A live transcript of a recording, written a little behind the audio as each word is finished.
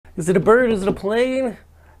Is it a bird? Is it a plane?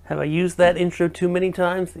 Have I used that intro too many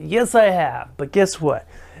times? Yes, I have. But guess what?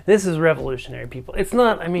 This is revolutionary, people. It's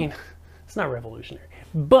not, I mean, it's not revolutionary.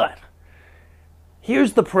 But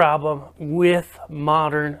here's the problem with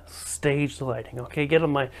modern stage lighting. Okay, get on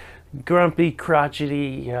my grumpy,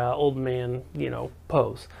 crotchety old man,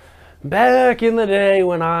 pose. Back in the day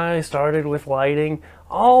when I started with lighting,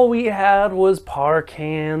 all we had was par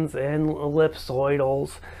cans and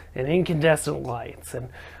ellipsoidals and incandescent lights. And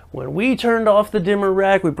when we turned off the dimmer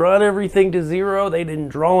rack, we brought everything to zero. They didn't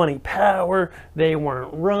draw any power. They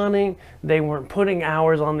weren't running. They weren't putting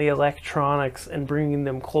hours on the electronics and bringing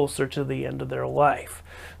them closer to the end of their life.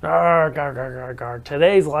 Arr, gar, gar, gar, gar.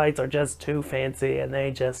 Today's lights are just too fancy and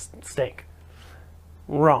they just stink.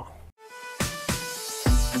 Wrong.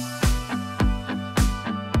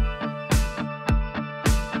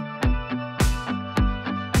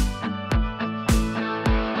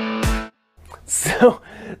 So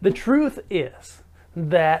the truth is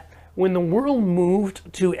that when the world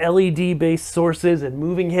moved to LED-based sources and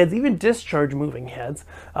moving heads, even discharge moving heads,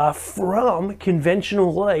 from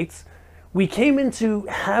conventional lights, we came into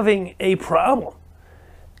having a problem.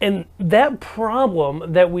 And that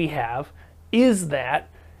problem that we have is that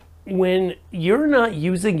when you're not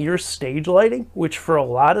using your stage lighting, which for a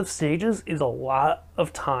lot of stages is a lot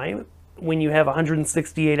of time, when you have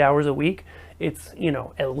 168 hours a week, it's,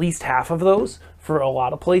 at least half of those for a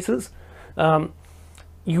lot of places.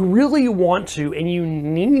 You really want to, and you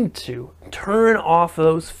need to, turn off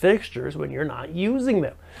those fixtures when you're not using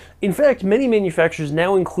them. In fact, many manufacturers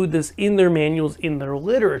now include this in their manuals, in their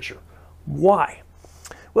literature. Why?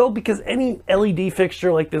 Well, because any LED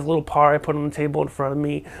fixture like this little par I put on the table in front of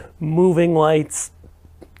me, moving lights,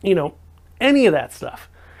 any of that stuff,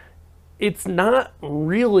 it's not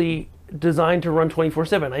really designed to run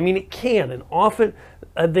 24/7. I mean, it can, and often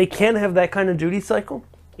they can have that kind of duty cycle,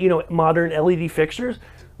 modern LED fixtures,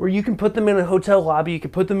 where you can put them in a hotel lobby, you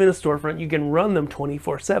can put them in a storefront, you can run them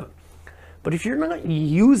 24/7. But if you're not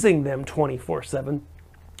using them 24/7,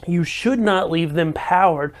 you should not leave them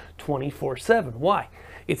powered 24/7. Why?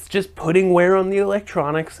 It's just putting wear on the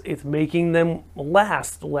electronics, it's making them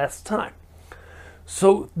last less time.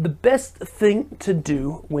 So the best thing to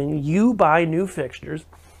do when you buy new fixtures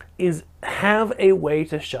is have a way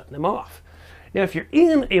to shut them off. Now, if you're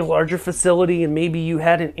in a larger facility and maybe you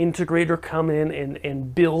had an integrator come in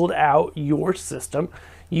and build out your system,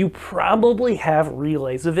 you probably have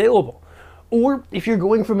relays available. Or if you're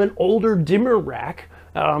going from an older dimmer rack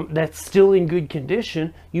that's still in good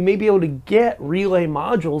condition, you may be able to get relay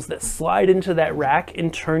modules that slide into that rack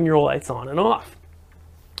and turn your lights on and off.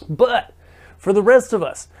 But for the rest of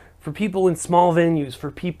us, for people in small venues,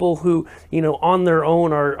 for people who, on their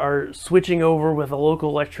own are switching over with a local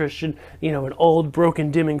electrician, an old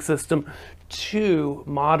broken dimming system to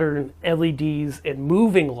modern LEDs and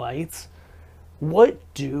moving lights, what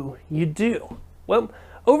do you do? Well,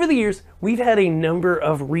 over the years, we've had a number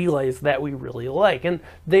of relays that we really like, and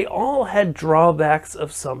they all had drawbacks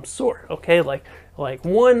of some sort, okay? Like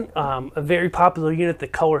one, a very popular unit, the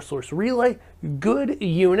Color Source Relay, good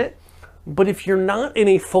unit. But if you're not in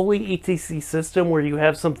a fully ETC system where you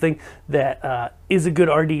have something that is a good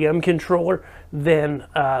RDM controller, then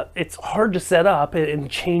it's hard to set up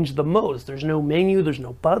and change the modes. There's no menu, there's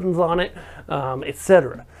no buttons on it,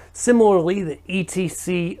 etc. Similarly, the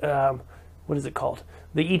ETC, what is it called?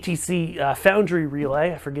 The ETC Foundry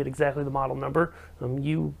Relay, I forget exactly the model number,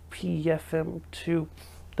 UPFM2,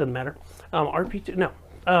 doesn't matter, RP2, no.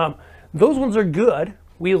 Those ones are good,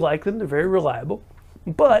 we like them, they're very reliable.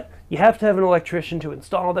 But you have to have an electrician to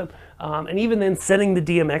install them, and even then setting the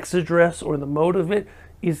DMX address or the mode of it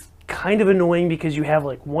is kind of annoying because you have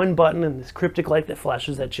like one button and this cryptic light that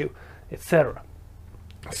flashes at you, etc.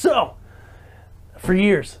 So, for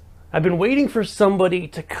years, I've been waiting for somebody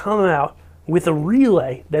to come out with a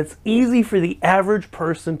relay that's easy for the average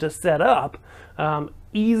person to set up,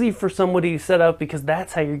 easy for somebody to set up because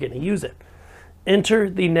that's how you're going to use it. Enter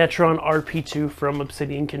the Netron RP2 from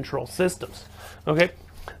Obsidian Control Systems. Okay,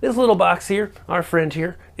 this little box here, our friend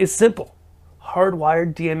here, is simple.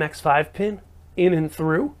 Hardwired DMX5 pin, in and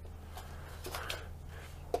through.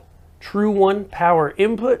 True 1 power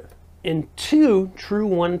input, and 2 True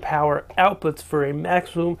 1 power outputs for a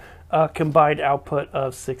maximum combined output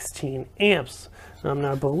of 16 amps.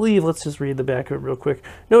 Now I believe, let's just read the back of it real quick.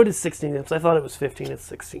 No, it is 16 amps. I thought it was 15, it's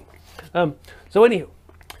 16. So anywho,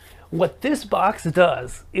 what this box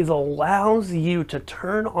does is allows you to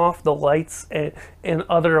turn off the lights and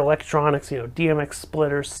other electronics, DMX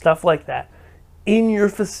splitters, stuff like that, in your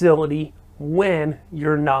facility when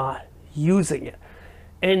you're not using it.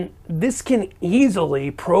 And this can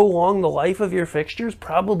easily prolong the life of your fixtures,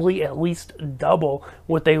 probably at least double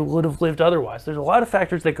what they would have lived otherwise. There's a lot of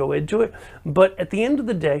factors that go into it, but at the end of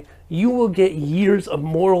the day, you will get years of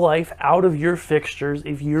more life out of your fixtures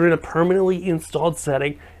if you're in a permanently installed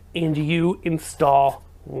setting and you install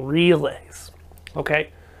relays.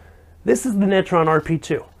 Okay, this is the Netron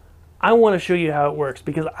RP2. I want to show you how it works,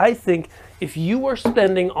 because I think if you are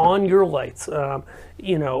spending on your lights,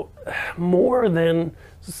 you know, more than,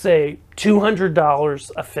 say,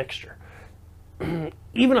 $200 a fixture,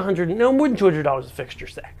 even more than $200 a fixture,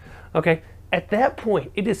 say, okay, at that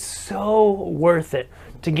point, it is so worth it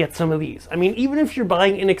to get some of these. I mean, even if you're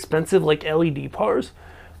buying inexpensive, like LED pars,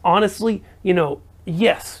 honestly, you know,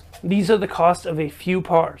 yes, these are the cost of a few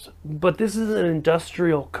pars, but this is an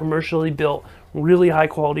industrial, commercially built, really high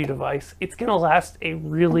quality device. It's going to last a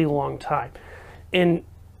really long time. And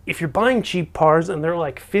if you're buying cheap pars and they're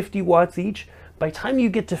like 50 watts each, by the time you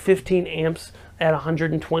get to 15 amps at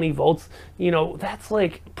 120 volts, you know, that's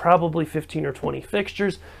like probably 15 or 20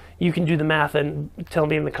 fixtures. You can do the math and tell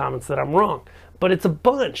me in the comments that I'm wrong. But it's a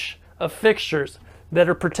bunch of fixtures that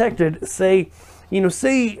are protected. Say, you know,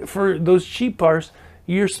 say for those cheap pars,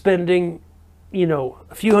 you're spending, you know,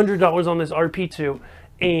 a few $100s on this RP2,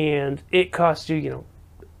 and it costs you, you know,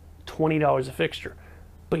 $20 a fixture.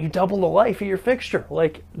 But you double the life of your fixture.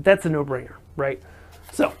 Like, that's a no-brainer, right?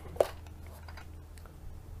 So,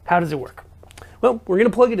 how does it work? Well, we're going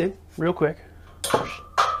to plug it in real quick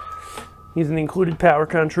using the included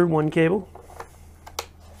PowerCon True 1 cable.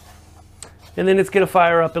 And then it's going to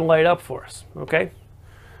fire up and light up for us, okay?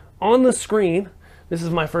 On the screen, this is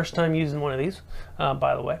my first time using one of these,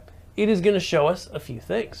 by the way, it is going to show us a few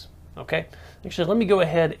things, okay? Actually, let me go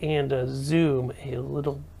ahead and zoom a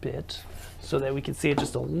little bit so that we can see it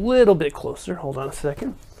just a little bit closer. Hold on a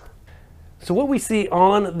second. So what we see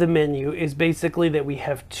on the menu is basically that we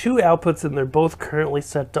have two outputs and they're both currently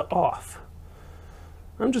set to off.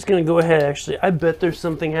 I'm just going to go ahead, actually, I bet there's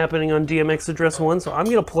something happening on DMX address 1, so I'm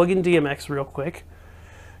going to plug in DMX real quick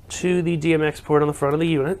to the DMX port on the front of the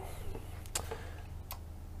unit.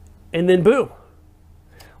 And then boom,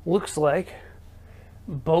 looks like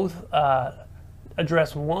both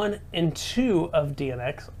address 1 and 2 of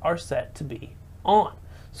DMX are set to be on.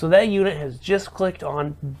 So that unit has just clicked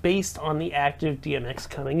on based on the active DMX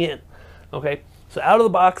coming in. Okay, so out of the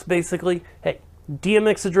box, basically, hey,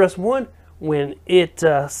 DMX address 1, when it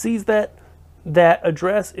sees that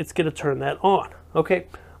address, it's going to turn that on. Okay,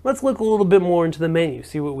 let's look a little bit more into the menu,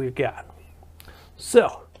 see what we've got.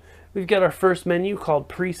 So, we've got our first menu called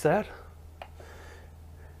Preset.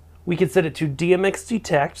 We can set it to DMX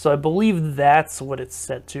Detect, so I believe that's what it's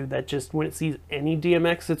set to. That just when it sees any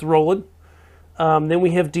DMX, it's rolling. Then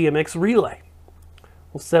we have DMX Relay.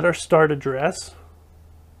 We'll set our start address.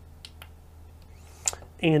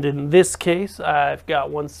 And in this case, I've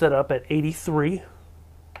got one set up at 83.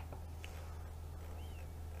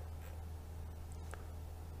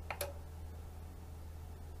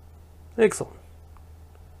 Excellent.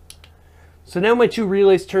 So now my two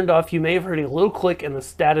relays turned off. You may have heard a little click and the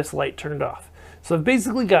status light turned off. So I've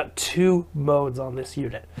basically got two modes on this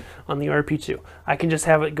unit, on the RP2. I can just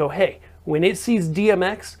have it go, hey, when it sees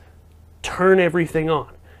DMX, turn everything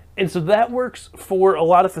on. And so that works for a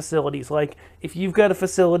lot of facilities. Like if you've got a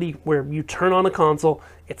facility where you turn on a console,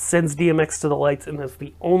 it sends DMX to the lights, and that's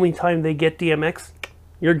the only time they get DMX,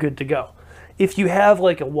 you're good to go. If you have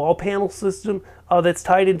like a wall panel system that's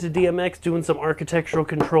tied into DMX, doing some architectural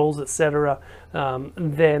controls, etc.,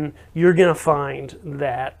 then you're going to find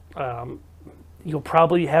that you'll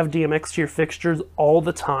probably have DMX to your fixtures all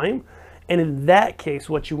the time. And in that case,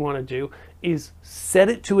 what you want to do is set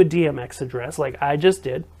it to a DMX address like I just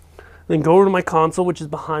did. Then go over to my console, which is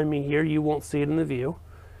behind me here. You won't see it in the view.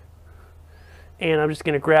 And I'm just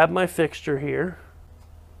going to grab my fixture here.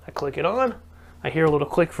 I click it on. I hear a little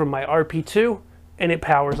click from my RP2, and it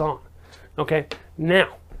powers on. Okay,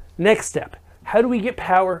 now, next step. How do we get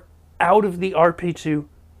power out of the RP2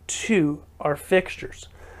 to our fixtures?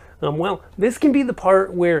 Well, this can be the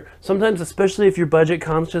part where sometimes, especially if you're budget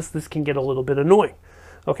conscious, this can get a little bit annoying.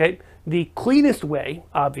 Okay, the cleanest way,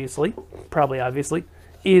 obviously, probably obviously,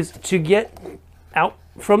 is to get out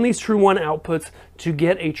from these True 1 outputs to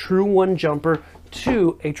get a True 1 jumper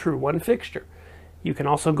to a True 1 fixture. You can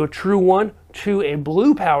also go True 1 to a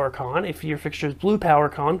blue PowerCon, if your fixture is blue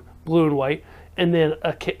PowerCon, blue and white, and then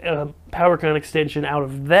a PowerCon extension out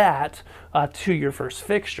of that to your first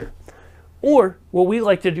fixture. Or what we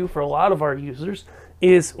like to do for a lot of our users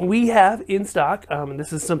is we have in stock, and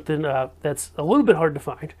this is something that's a little bit hard to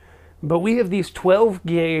find, but we have these 12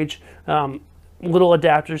 gauge little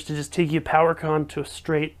adapters to just take you power con to a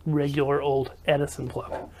straight regular old Edison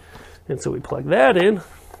plug. And so we plug that in,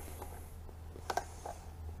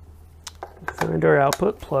 find our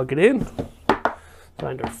output, plug it in,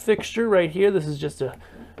 find our fixture right here. This is just a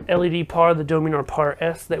LED par, the Dominor Par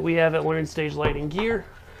S that we have at Learn Stage Lighting Gear.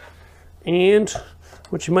 And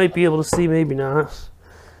what you might be able to see, maybe not,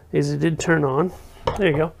 is it did turn on. There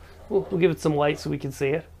you go. We'll give it some light so we can see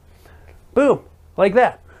it. Boom, like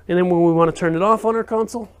that. And then when we want to turn it off on our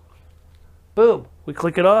console, boom, we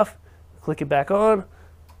click it off, click it back on,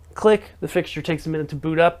 click. The fixture takes a minute to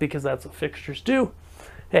boot up because that's what fixtures do.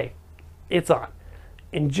 Hey, it's on.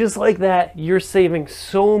 And just like that, you're saving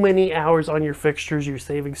so many hours on your fixtures. You're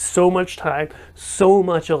saving so much time, so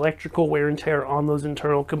much electrical wear and tear on those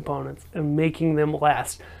internal components, and making them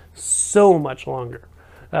last so much longer.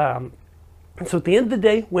 So at the end of the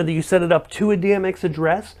day, whether you set it up to a DMX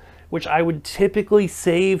address, which I would typically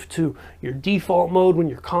save to your default mode when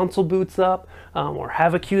your console boots up, or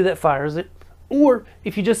have a queue that fires it, or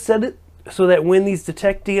if you just set it so that when these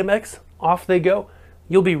detect DMX, off they go,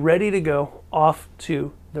 you'll be ready to go off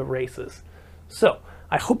to the races. So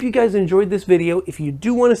I hope you guys enjoyed this video. If you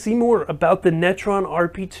do want to see more about the Netron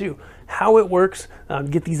RP2, how it works,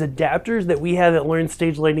 get these adapters that we have at Learn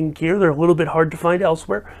Stage Lighting Gear. They're a little bit hard to find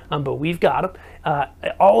elsewhere, but we've got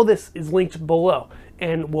them. All this is linked below.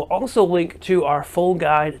 And we'll also link to our full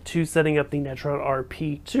guide to setting up the Netron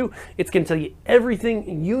RP2. It's going to tell you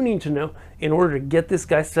everything you need to know in order to get this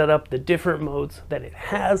guy set up, the different modes that it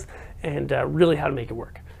has, and really how to make it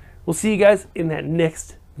work. We'll see you guys in that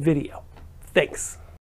next video. Thanks.